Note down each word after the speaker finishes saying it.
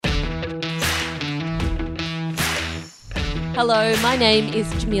Hello, my name is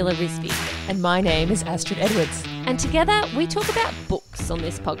Jamila Rizvi. And my name is Astrid Edwards. And together we talk about books on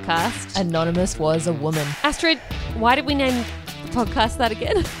this podcast. Anonymous Was a Woman. Astrid, why did we name the podcast that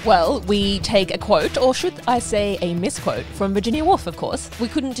again? Well, we take a quote, or should I say a misquote, from Virginia Woolf, of course. We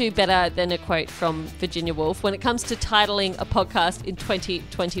couldn't do better than a quote from Virginia Woolf when it comes to titling a podcast in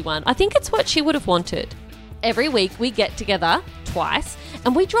 2021. I think it's what she would have wanted. Every week we get together twice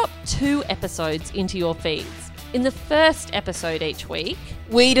and we drop 2 episodes into your feeds. In the first episode each week,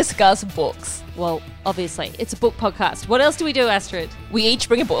 we discuss books. Well, obviously, it's a book podcast. What else do we do, Astrid? We each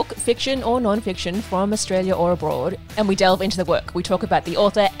bring a book, fiction or non-fiction, from Australia or abroad, and we delve into the work. We talk about the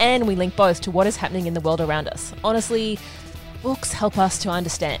author and we link both to what is happening in the world around us. Honestly, books help us to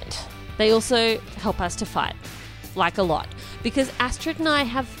understand. They also help us to fight, like a lot, because Astrid and I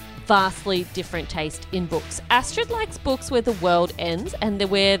have vastly different taste in books. Astrid likes books where the world ends and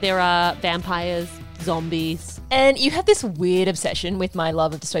where there are vampires, zombies. And you have this weird obsession with my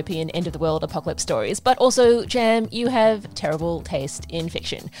love of dystopian end-of-the-world apocalypse stories, but also, Jam, you have terrible taste in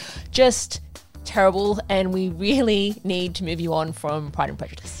fiction. Just terrible, and we really need to move you on from Pride and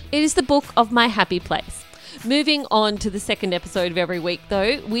Prejudice. It is the book of my happy place. Moving on to the second episode of every week,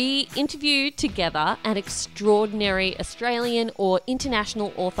 though, we interview together an extraordinary Australian or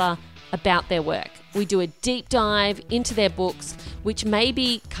international author about their work. We do a deep dive into their books, which may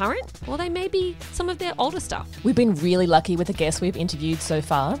be current or they may be some of their older stuff. We've been really lucky with the guests we've interviewed so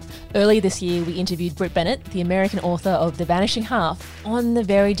far. Earlier this year, we interviewed Brit Bennett, the American author of The Vanishing Half, on the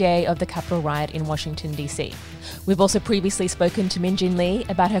very day of the Capitol riot in Washington, D.C. We've also previously spoken to Min Jin Lee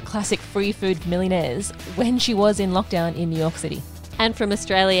about her classic Free Food for Millionaires when she was in lockdown in New York City. And from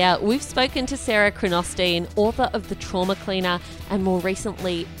Australia, we've spoken to Sarah Chronostein, author of The Trauma Cleaner and more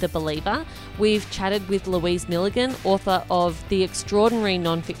recently The Believer. We've chatted with Louise Milligan, author of the extraordinary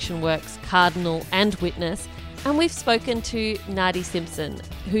non-fiction works Cardinal and Witness. And we've spoken to Nadi Simpson,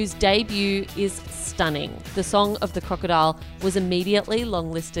 whose debut is stunning. The Song of the Crocodile was immediately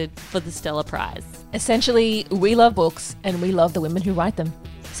longlisted for the Stella Prize. Essentially, we love books and we love the women who write them.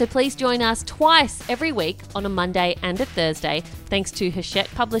 So please join us twice every week on a Monday and a Thursday, thanks to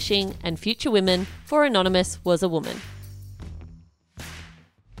Hachette Publishing and Future Women for Anonymous Was a Woman.